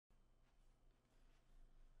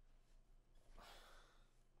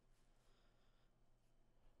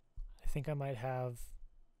think I might have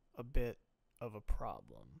a bit of a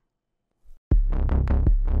problem.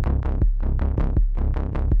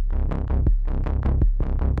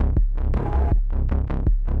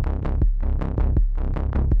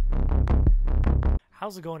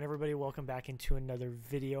 How's it going, everybody? Welcome back into another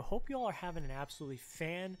video. Hope you all are having an absolutely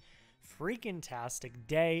freaking-tastic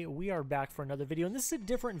day. We are back for another video, and this is a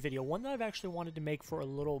different video, one that I've actually wanted to make for a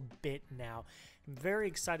little bit now. I'm very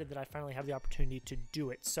excited that I finally have the opportunity to do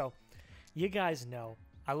it. So, you guys know,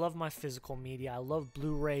 I love my physical media. I love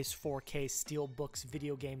Blu-rays, 4K, steelbooks,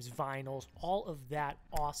 video games, vinyls, all of that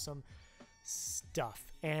awesome stuff.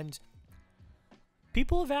 And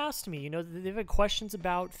people have asked me, they've had questions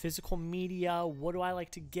about physical media. What do I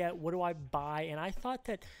like to get? What do I buy? And I thought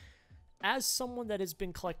that as someone that has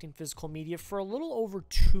been collecting physical media for a little over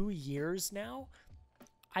 2 years now,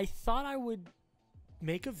 I thought I would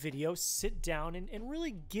make a video, sit down, and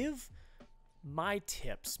really give my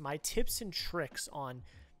tips and tricks on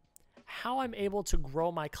how I'm able to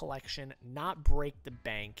grow my collection, not break the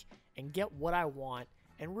bank, and get what I want,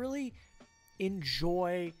 and really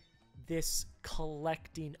enjoy this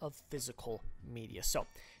collecting of physical media. So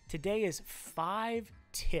today is 5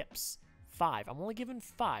 tips. I'm only giving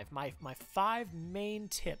 5. My 5 main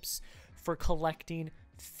tips for collecting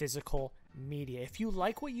physical media. If you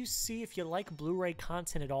like what you see, if you like Blu-ray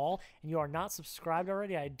content at all, and you are not subscribed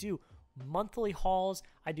already, I do monthly hauls.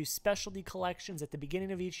 I do specialty collections. At the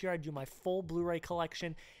beginning of each year, I do my full Blu-ray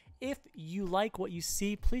collection. If you like what you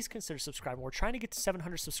see, please consider subscribing. We're trying to get to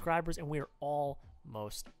 700 subscribers, and we are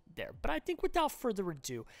almost there. But I think without further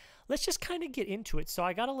ado, let's just kind of get into it. So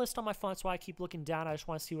I got a list on my phone, that's why I keep looking down. I just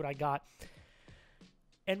want to see what I got.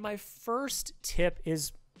 And my first tip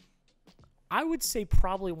is, I would say,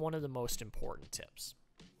 probably one of the most important tips.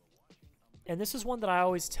 And this is one that I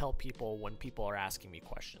always tell people when people are asking me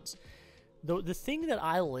questions. The thing that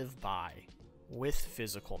I live by with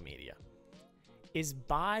physical media is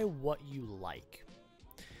buy what you like.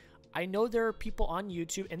 I know there are people on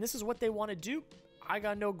YouTube, and this is what they want to do. I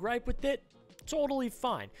got no gripe with it. Totally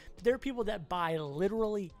fine. But there are people that buy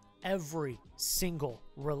literally every single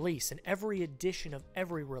release and every edition of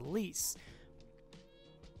every release.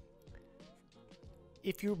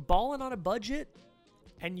 If you're balling on a budget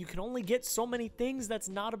and you can only get so many things, that's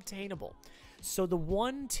not obtainable. So the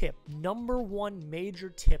one tip, number one major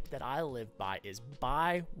tip that I live by is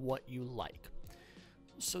buy what you like.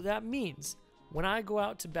 So that means when I go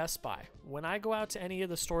out to Best Buy, when I go out to any of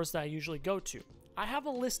the stores that I usually go to, I have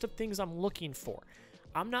a list of things I'm looking for.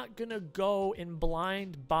 I'm not going to go and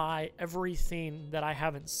blind buy everything that I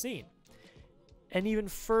haven't seen. And even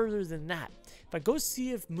further than that, if I go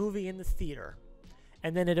see a movie in the theater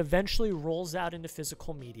and then it eventually rolls out into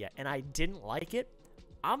physical media and I didn't like it,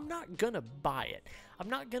 I'm not going to buy it. I'm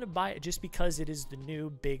not going to buy it just because it is the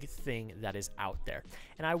new big thing that is out there.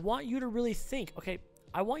 And I want you to really think,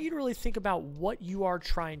 I want you to really think about what you are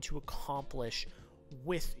trying to accomplish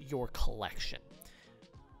with your collection.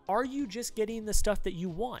 Are you just getting the stuff that you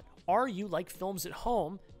want? Are you, like Films at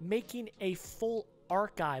Home, making a full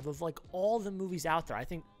archive of like all the movies out there? I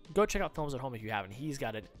think go check out Films at Home if you haven't. He's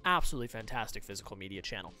got an absolutely fantastic physical media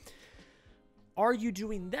channel. Are you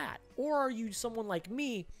doing that? Or are you someone like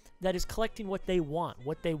me that is collecting what they want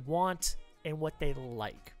and what they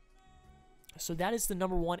like? So that is the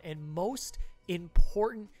number one and most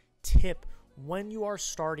important tip when you are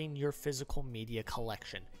starting your physical media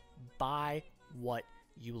collection. Buy what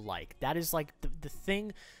you like. That is like the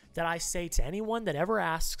thing that I say to anyone that ever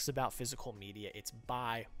asks about physical media. It's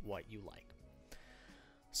buy what you like.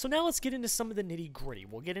 So now let's get into some of the nitty gritty.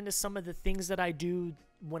 We'll get into some of the things that I do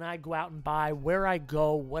when I go out and buy, where I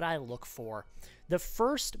go, what I look for. The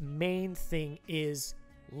first main thing is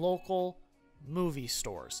local movie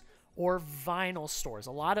stores or vinyl stores.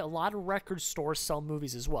 A lot of record stores sell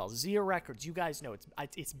movies as well. Zia Records, you guys know,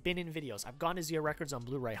 it's been in videos. I've gone to Zia Records on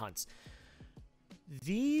Blu-ray hunts.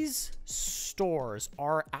 These stores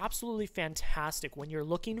are absolutely fantastic when you're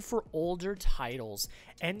looking for older titles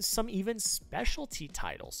and some even specialty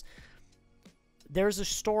titles. There's a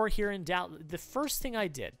store here in Dallas. The first thing I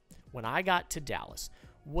did when I got to Dallas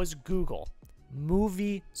was Google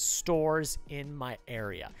movie stores in my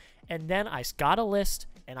area. And then I got a list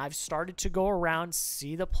and I've started to go around,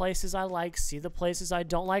 see the places I like, see the places I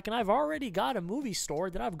don't like. And I've already got a movie store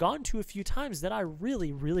that I've gone to a few times that I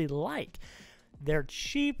really, really like. They're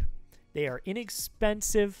cheap. They are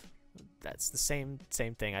inexpensive. That's the same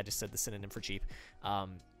thing. I just said the synonym for cheap.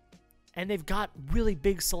 And they've got really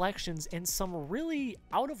big selections and some really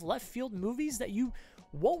out of left field movies that you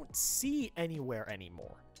won't see anywhere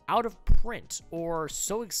anymore. Out of print or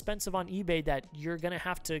so expensive on eBay that you're going to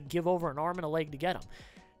have to give over an arm and a leg to get them.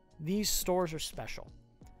 These stores are special.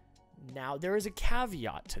 Now, there is a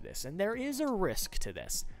caveat to this, and there is a risk to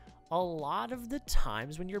this. A lot of the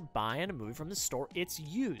times when you're buying a movie from the store, it's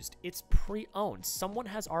used. It's pre-owned. Someone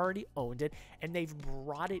has already owned it, and they've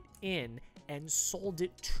brought it in and sold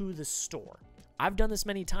it to the store. I've done this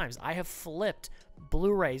many times. I have flipped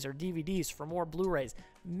Blu-rays or DVDs for more Blu-rays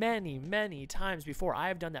many, many times before. I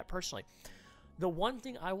have done that personally. The one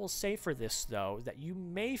thing I will say for this, though, that you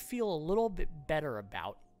may feel a little bit better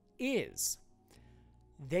about is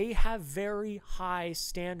they have very high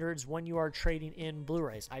standards when you are trading in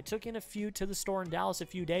Blu-rays. I took in a few to the store in Dallas a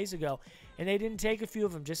few days ago, and they didn't take a few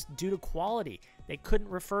of them just due to quality. They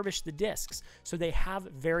couldn't refurbish the discs, so they have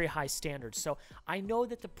very high standards. So I know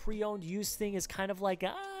that the pre-owned used thing is kind of like,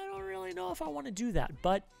 I don't really know if I want to do that,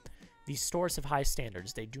 but these stores have high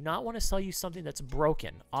standards. They do not want to sell you something that's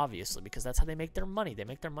broken, obviously, because that's how they make their money. They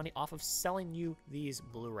make their money off of selling you these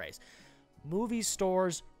Blu-rays. Movie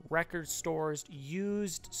stores, record stores,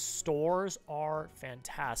 used stores are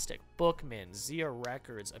fantastic. Bookman, Zia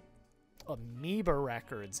Records, Amoeba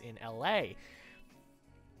Records in LA.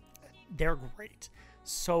 They're great.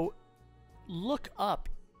 So look up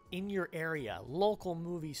in your area, local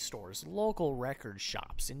movie stores, local record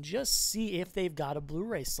shops, and just see if they've got a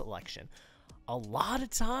Blu-ray selection. A lot of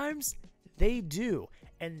times they do,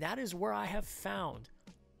 and that is where I have found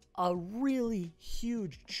a really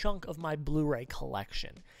huge chunk of my Blu-ray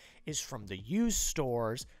collection is from the used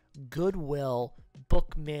stores, Goodwill,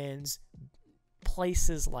 Bookmans,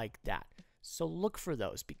 places like that. So look for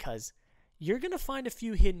those because you're going to find a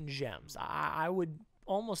few hidden gems. I would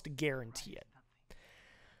almost guarantee it.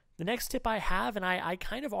 The next tip I have, and I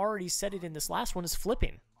kind of already said it in this last one, is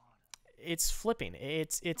flipping. It's flipping.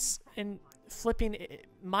 And flipping,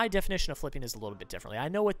 my definition of flipping is a little bit differently. I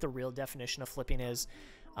know what the real definition of flipping is.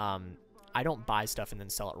 I don't buy stuff and then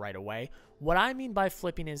sell it right away. What I mean by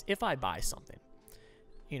flipping is if I buy something,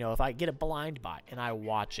 you know, if I get a blind buy and I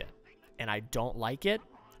watch it and I don't like it,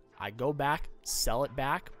 I go back, sell it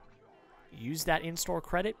back, use that in-store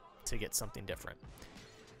credit to get something different.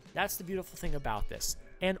 That's the beautiful thing about this.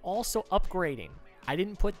 And also upgrading. I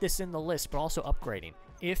didn't put this in the list, but also upgrading.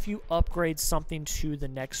 If you upgrade something to the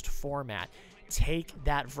next format, take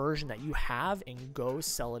that version that you have and go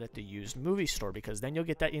sell it at the used movie store because then you'll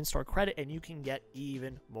get that in-store credit and you can get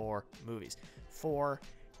even more movies. For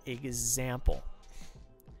example,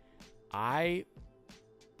 I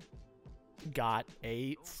got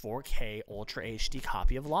a 4K Ultra HD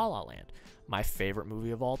copy of La La Land, my favorite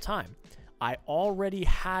movie of all time. I already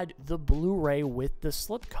had the Blu-ray with the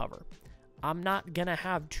slipcover. I'm not going to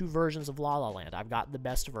have two versions of La La Land. I've got the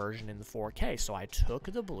best version in the 4K. So I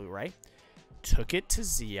took the Blu-ray, took it to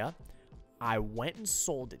Zia. I went and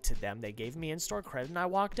sold it to them. They gave me in-store credit, and I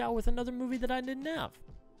walked out with another movie that I didn't have.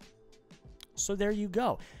 So there you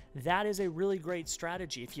go. That is a really great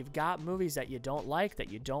strategy. If you've got movies that you don't like,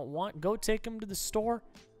 that you don't want, go take them to the store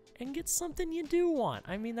and get something you do want.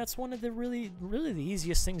 I mean, that's one of the really the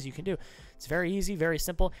easiest things you can do. It's very easy, very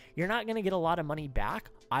simple. You're not going to get a lot of money back.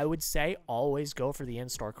 I would say always go for the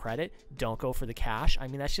in-store credit. Don't go for the cash. I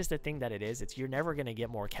mean, that's just the thing that it is. You're never going to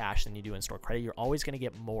get more cash than you do in-store credit. You're always going to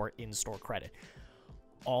get more in-store credit.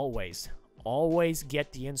 Always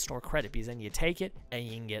get the in-store credit because then you take it and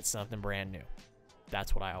you can get something brand new.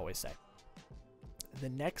 That's what I always say. The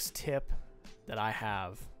next tip that I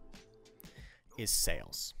have is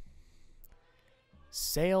sales.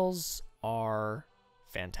 Sales are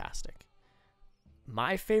fantastic.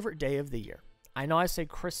 My favorite day of the year. I know I say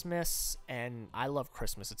Christmas, and I love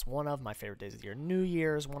Christmas. It's one of my favorite days of the year. New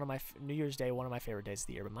Year's Day, one of my favorite days of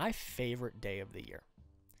the year. But my favorite day of the year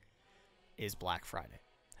is Black Friday.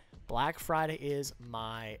 Black Friday is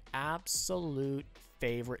my absolute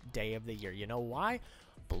favorite day of the year. You know why?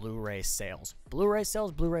 Blu-ray sales. Blu-ray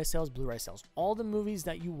sales, Blu-ray sales, Blu-ray sales. All the movies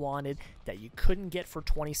that you wanted that you couldn't get for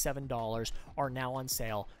 $27 are now on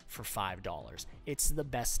sale for $5. It's the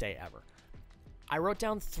best day ever. I wrote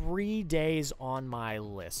down 3 days on my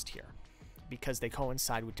list here because they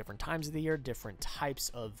coincide with different times of the year, different types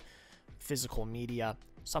of physical media.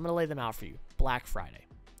 So I'm going to lay them out for you. Black Friday.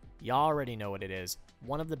 Y'all already know what it is.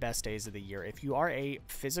 One of the best days of the year. If you are a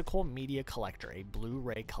physical media collector, a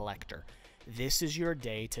Blu-ray collector, this is your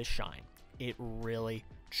day to shine. It really,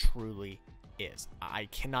 truly is. I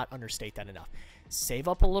cannot understate that enough. Save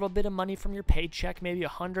up a little bit of money from your paycheck, maybe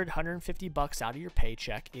 $100, $150 out of your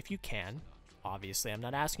paycheck if you can. Obviously, I'm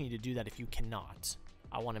not asking you to do that if you cannot.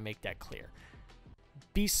 I want to make that clear.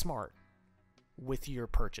 Be smart with your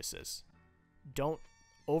purchases. Don't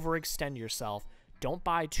overextend yourself. Don't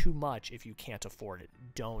buy too much if you can't afford it.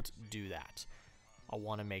 Don't do that. I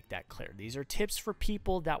want to make that clear. These are tips for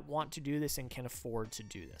people that want to do this and can afford to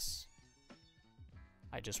do this.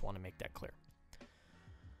 I just want to make that clear.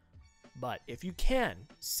 But if you can,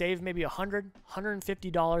 save maybe $100,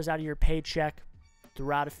 $150 out of your paycheck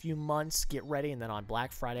throughout a few months, get ready, and then on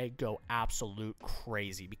Black Friday, go absolute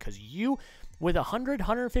crazy. Because you, with $100,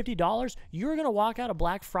 $150, you're going to walk out of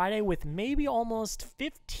Black Friday with maybe almost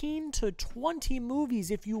 15 to 20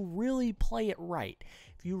 movies if you really play it right,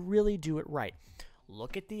 if you really do it right.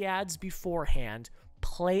 Look at the ads beforehand,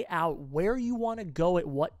 play out where you want to go at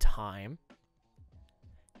what time.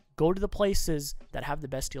 Go to the places that have the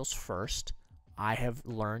best deals first. I have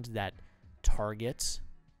learned that Target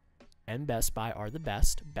and Best Buy are the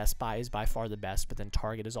best. Best Buy is by far the best, but then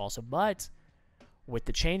Target is also. But with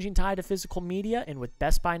the changing tide of physical media and with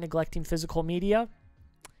Best Buy neglecting physical media,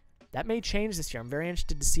 that may change this year. I'm very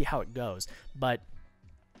interested to see how it goes. But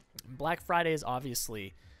Black Friday is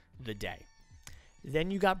obviously the day.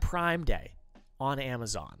 Then you got Prime Day on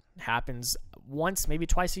Amazon. It happens once, maybe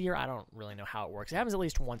twice a year. I don't really know how it works. It happens at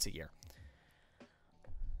least once a year.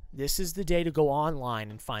 This is the day to go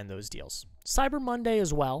online and find those deals. Cyber Monday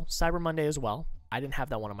as well. Cyber Monday as well. I didn't have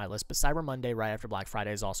that one on my list, but Cyber Monday right after Black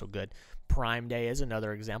Friday is also good. Prime Day is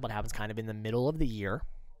another example. It happens kind of in the middle of the year.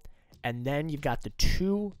 And then you've got the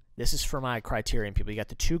two, this is for my Criterion people, you got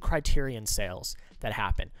the two Criterion sales that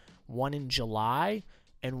happen. One in July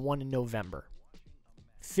and one in November.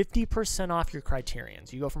 50% off your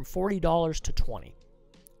Criterions. You go from $40 to $20.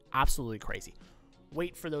 Absolutely crazy.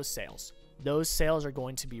 Wait for those sales. Those sales are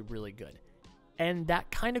going to be really good. And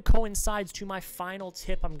that kind of coincides to my final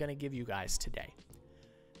tip I'm going to give you guys today.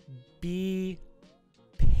 Be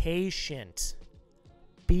patient.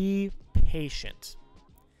 Be patient.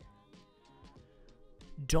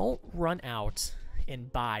 Don't run out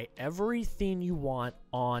and buy everything you want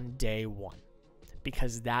on day one,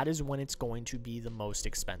 because that is when it's going to be the most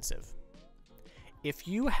expensive. If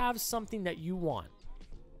you have something that you want,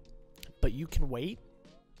 but you can wait,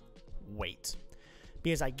 wait.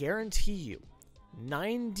 Because I guarantee you,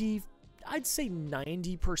 I'd say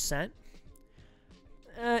 90%,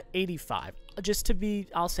 85, just to be,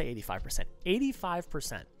 I'll say 85%.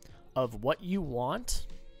 85% of what you want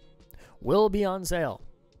will be on sale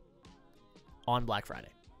on Black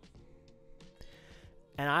Friday.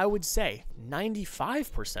 And I would say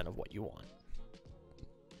 95% of what you want.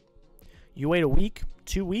 You wait a week,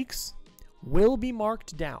 2 weeks, will be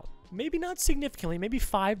marked down. Maybe not significantly, maybe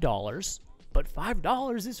 $5, but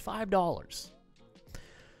 $5 is $5.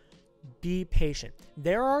 Be patient.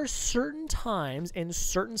 There are certain times in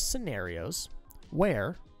certain scenarios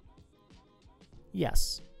where,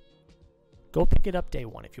 yes, go pick it up day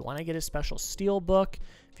one. If you want to get a special steel book,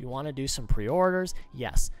 if you want to do some pre-orders,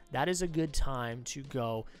 yes, that is a good time to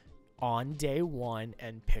go on day one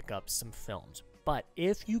and pick up some films. But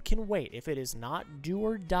if you can wait, if it is not do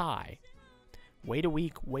or die, wait a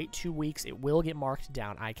week, wait 2 weeks, it will get marked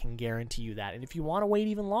down. I can guarantee you that. And if you want to wait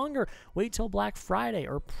even longer, wait till Black Friday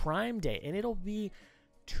or Prime Day, and it'll be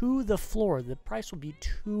to the floor. The price will be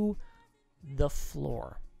to the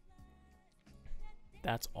floor.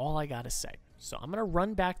 That's all I got to say. So I'm going to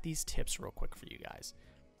run back these tips real quick for you guys,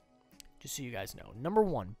 just so you guys know. Number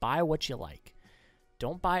one, buy what you like.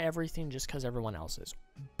 Don't buy everything just because everyone else is.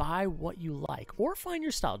 Buy what you like, or find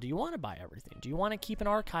your style. Do you want to buy everything? Do you want to keep an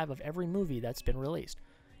archive of every movie that's been released?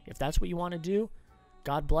 If that's what you want to do,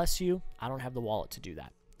 God bless you. I don't have the wallet to do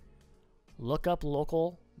that. Look up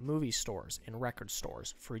local movie stores and record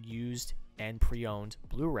stores for used and pre-owned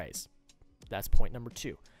Blu-rays. That's point number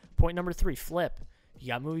 2. Point number 3, flip. If you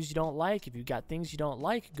got movies you don't like, if you got things you don't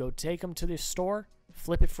like, go take them to the store,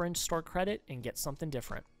 flip it for in-store credit, and get something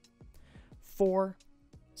different. 4,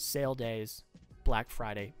 sale days, Black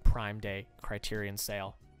Friday, Prime Day, Criterion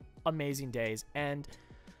sale. Amazing days. And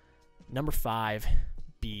number 5,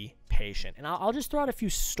 be patient. And I'll just throw out a few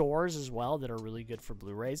stores as well that are really good for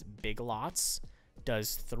Blu-rays. Big Lots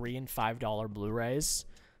does $3 and $5 Blu-rays.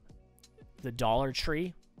 The Dollar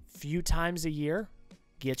Tree, few times a year,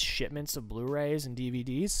 gets shipments of Blu-rays and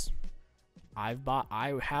DVDs. I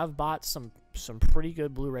have bought some pretty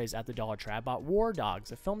good Blu-rays at the Dollar Tree. I bought War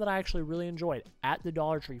Dogs, a film that I actually really enjoyed, at the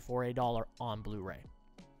Dollar Tree for $1 on Blu-ray.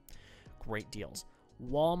 Great deals.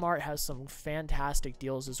 Walmart has some fantastic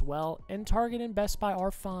deals as well, and Target and Best Buy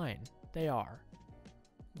are fine. They are.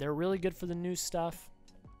 They're really good for the new stuff,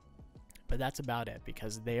 but that's about it,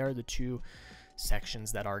 because they are the two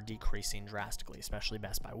sections that are decreasing drastically, especially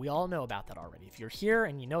Best Buy. We all know about that already. If you're here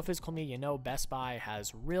and you know physical media, you know Best Buy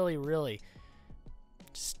has really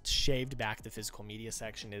just shaved back the physical media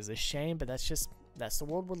section. It is a shame, but that's the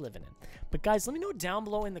world we're living in. But guys, let me know down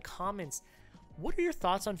below in the comments, what are your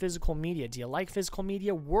thoughts on physical media? Do you like physical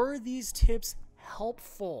media? Were these tips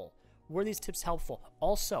helpful? Were these tips helpful?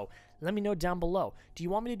 Also, let me know down below. Do you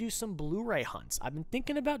want me to do some Blu-ray hunts? I've been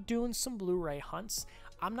thinking about doing some Blu-ray hunts.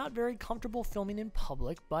 I'm not very comfortable filming in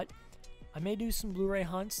public, but I may do some Blu-ray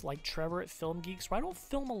hunts like Trevor at Film Geeks, where I don't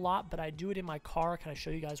film a lot, but I do it in my car, kind of show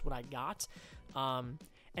you guys what I got.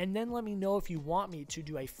 And then let me know if you want me to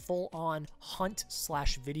do a full-on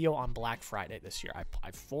hunt/video on Black Friday this year.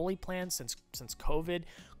 I've fully planned since COVID.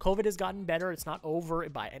 COVID has gotten better. It's not over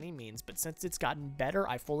by any means, but since it's gotten better,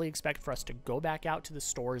 I fully expect for us to go back out to the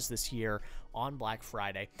stores this year on Black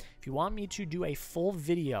Friday. If you want me to do a full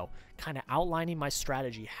video kind of outlining my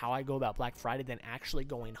strategy, how I go about Black Friday, then actually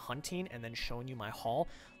going hunting and then showing you my haul,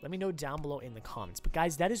 let me know down below in the comments. But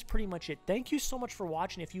guys, that is pretty much it. Thank you so much for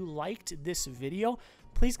watching. If you liked this video,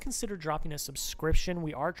 please consider dropping a subscription.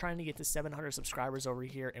 We are trying to get to 700 subscribers over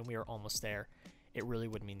here, and we are almost there. It really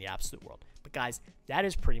would mean the absolute world. But guys, that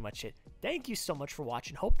is pretty much it. Thank you so much for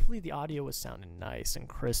watching. Hopefully the audio was sounding nice and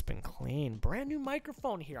crisp and clean. Brand new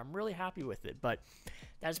microphone here. I'm really happy with it. But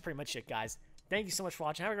that is pretty much it, guys. Thank you so much for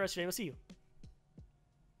watching. Have a great rest of your day. We'll see you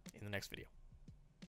in the next video.